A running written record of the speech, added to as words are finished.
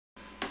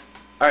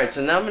Alright,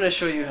 so now I'm going to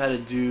show you how to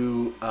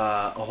do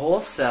a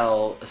whole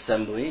cell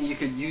assembly. You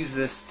could use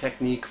this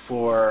technique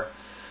for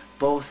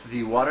both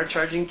the water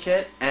charging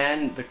kit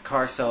and the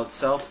car cell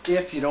itself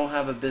if you don't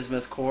have a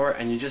bismuth core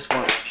and you just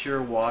want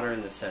pure water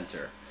in the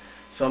center.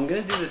 So I'm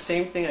going to do the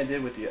same thing I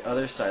did with the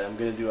other side. I'm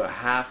going to do a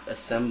half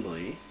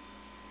assembly,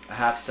 a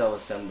half cell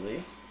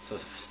assembly. So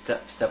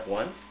step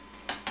one.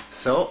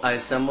 So I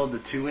assembled the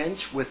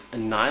 2-inch with a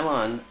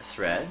nylon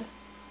thread.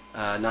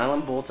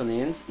 Nylon bolt on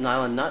the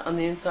nylon nut on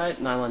the inside,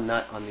 nylon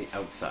nut on the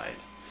outside.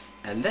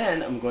 And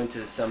then I'm going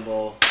to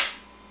assemble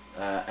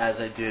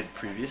as I did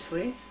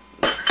previously.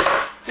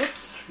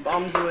 Whoops,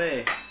 bombs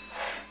away.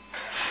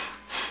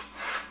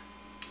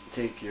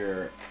 Take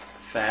your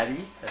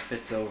fatty that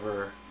fits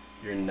over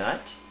your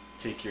nut,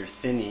 take your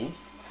thinny,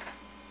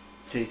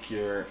 take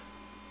your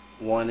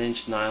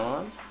 1-inch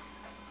nylon,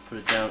 put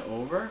it down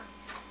over,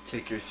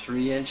 take your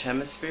 3-inch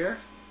hemisphere,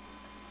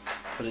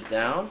 put it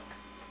down,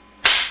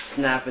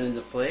 snap it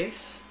into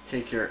place,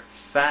 take your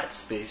fat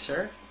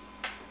spacer.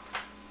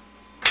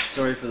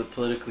 Sorry for the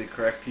politically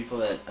correct people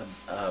that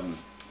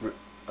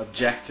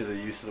object to the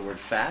use of the word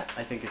fat.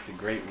 I think it's a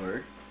great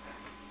word.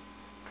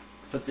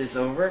 Put this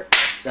over.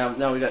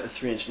 Now we got the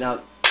 3-inch.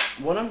 Now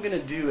what I'm going to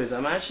do is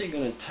I'm actually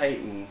going to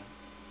tighten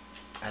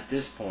at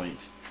this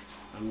point.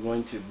 I'm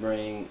going to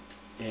bring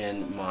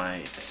in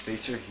my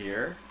spacer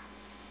here.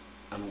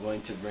 I'm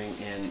going to bring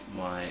in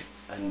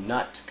a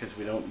nut because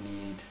we don't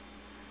need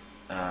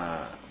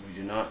we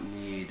do not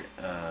need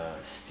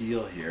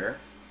steel here.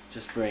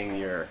 Just bring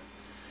your,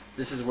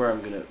 this is where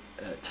I'm going to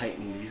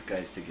tighten these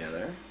guys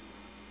together.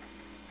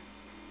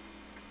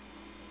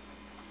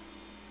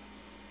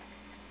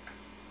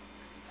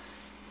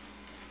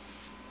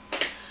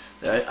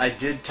 I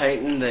did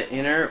tighten the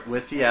inner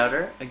with the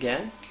outer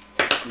again.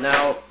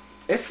 Now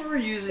if we're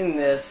using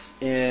this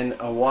in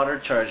a water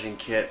charging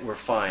kit, we're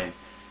fine.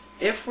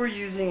 If we're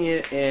using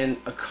it in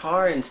a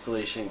car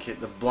installation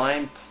kit, the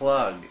blind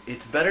plug,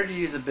 it's better to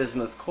use a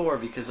bismuth core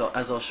because,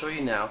 as I'll show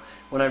you now,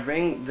 when I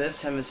bring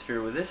this hemisphere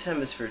with this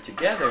hemisphere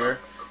together,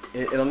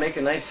 it'll make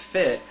a nice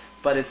fit,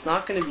 but it's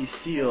not going to be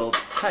sealed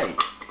tight.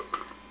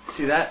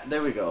 See that?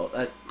 There we go.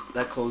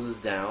 That closes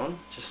down.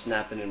 Just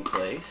snap it in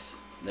place.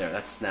 There,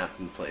 that's snapped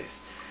in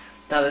place.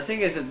 Now the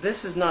thing is that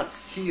this is not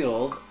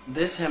sealed.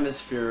 This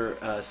hemisphere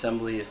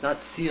assembly is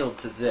not sealed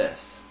to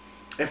this.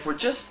 If we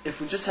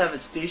just have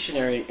it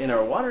stationary in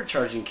our water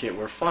charging kit,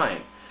 we're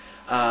fine.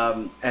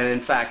 And in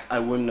fact, I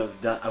wouldn't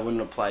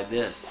apply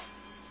this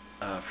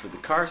for the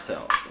car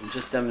cell. I'm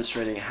just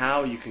demonstrating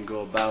how you can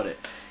go about it.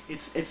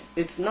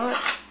 It's not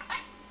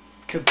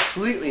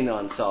completely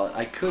non-solid.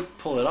 I could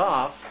pull it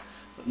off.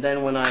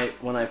 Then when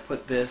I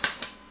put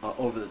this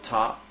over the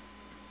top,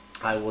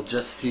 I will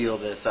just seal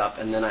this up,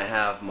 and then I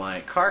have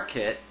my car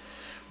kit,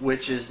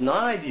 which is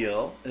not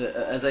ideal.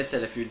 As I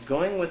said, if you're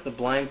going with the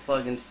blind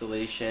plug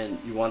installation,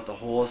 you want the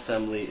whole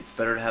assembly. It's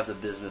better to have the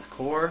bismuth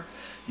core.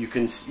 You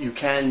can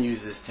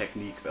use this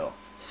technique though.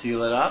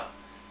 Seal it up.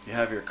 You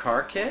have your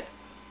car kit.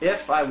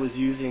 If I was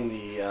using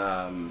the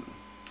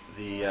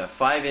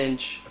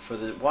 5-inch for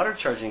the water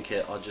charging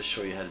kit, I'll just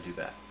show you how to do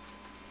that.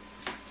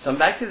 So I'm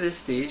back to this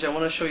stage. I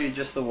want to show you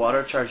just the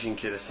water charging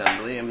kit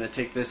assembly. I'm going to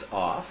take this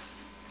off.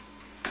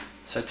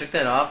 So I took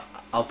that off.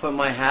 I'll put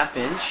my 1/2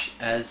 inch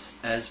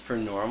as per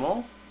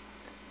normal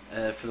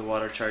for the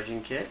water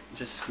charging kit.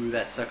 Just screw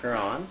that sucker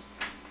on.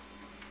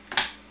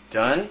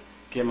 Done.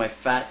 Get my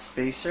fat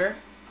spacer.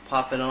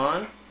 Pop it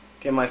on.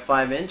 Get my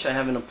 5-inch. I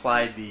haven't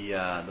applied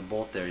the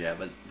bolt there yet,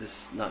 but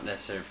this is not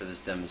necessary for this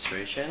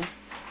demonstration.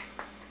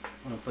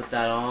 I'm going to put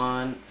that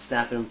on.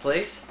 Snap it in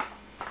place.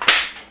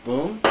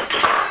 Boom.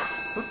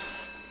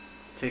 Oops.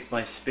 Take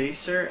my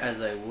spacer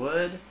as I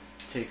would.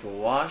 Take a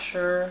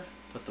washer.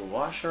 Put the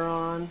washer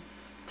on.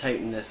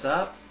 Tighten this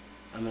up.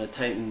 I'm going to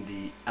tighten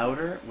the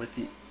outer with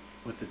the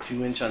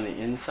 2-inch on the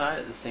inside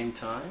at the same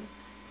time.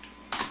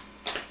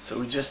 So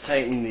we just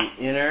tighten the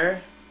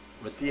inner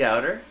with the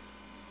outer,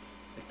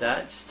 like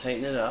that. Just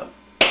tighten it up.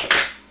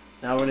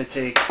 Now we're going to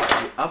take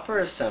the upper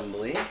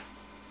assembly,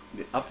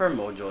 the upper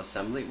Moe-Joe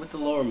assembly, with the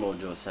lower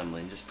Moe-Joe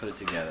assembly, and just put it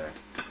together.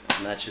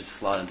 And that should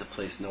slot into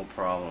place no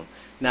problem.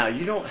 Now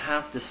you don't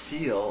have to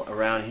seal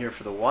around here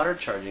for the water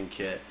charging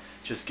kit.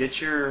 Just get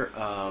your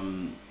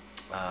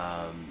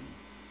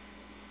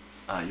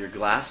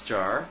glass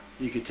jar.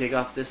 You could take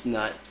off this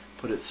nut,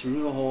 put it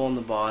through the hole in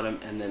the bottom,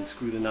 and then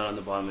screw the nut on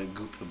the bottom and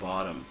goop the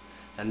bottom.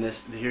 And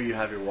here you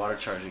have your water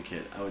charging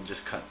kit. I would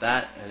just cut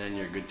that, and then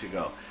you're good to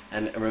go.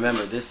 And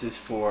remember, this is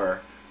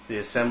for the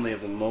assembly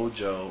of the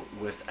Moe-Joe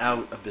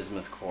without a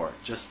bismuth core,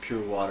 just pure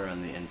water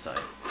on the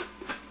inside.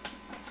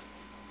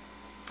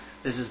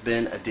 This has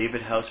been a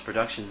David House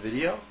production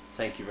video.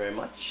 Thank you very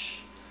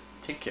much.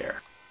 Take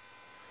care.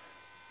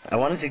 I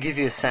wanted to give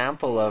you a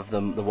sample of the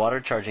water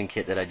charging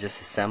kit that I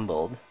just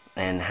assembled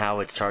and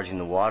how it's charging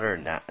the water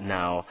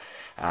now.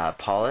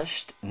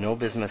 Polished, no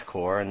bismuth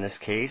core in this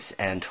case,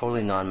 and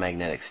totally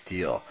non-magnetic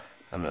steel.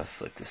 I'm going to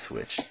flick the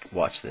switch.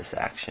 Watch this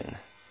action.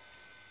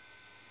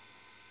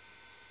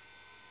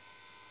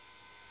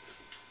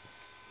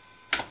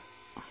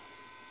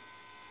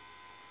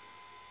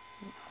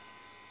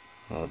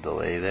 A little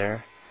delay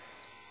there.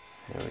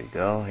 Here we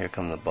go. Here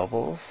come the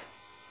bubbles.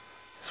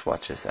 Just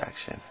watch this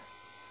action.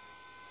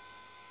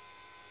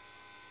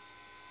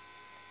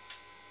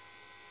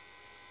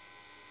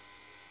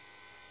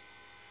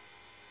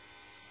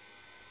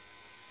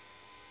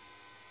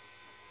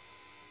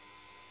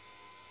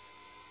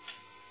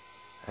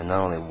 And not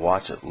only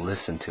watch it,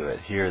 listen to it.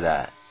 Hear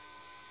that.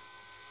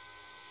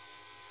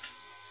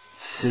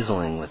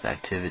 Sizzling with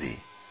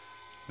activity.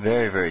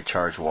 Very, very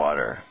charged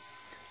water.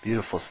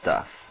 Beautiful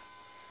stuff.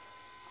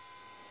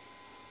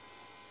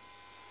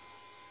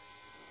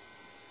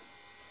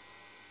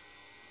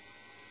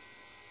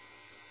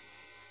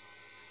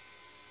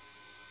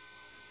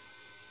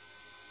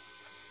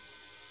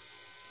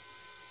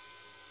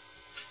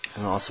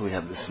 And also we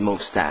have the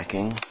smoke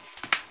stacking.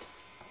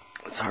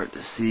 It's hard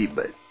to see,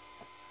 but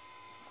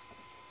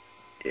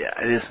yeah,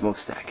 it is smoke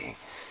stacking.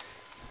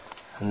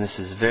 And this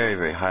is very,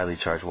 very highly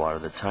charged water.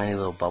 The tiny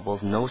little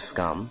bubbles, no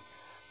scum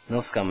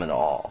at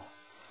all.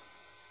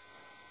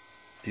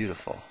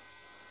 Beautiful.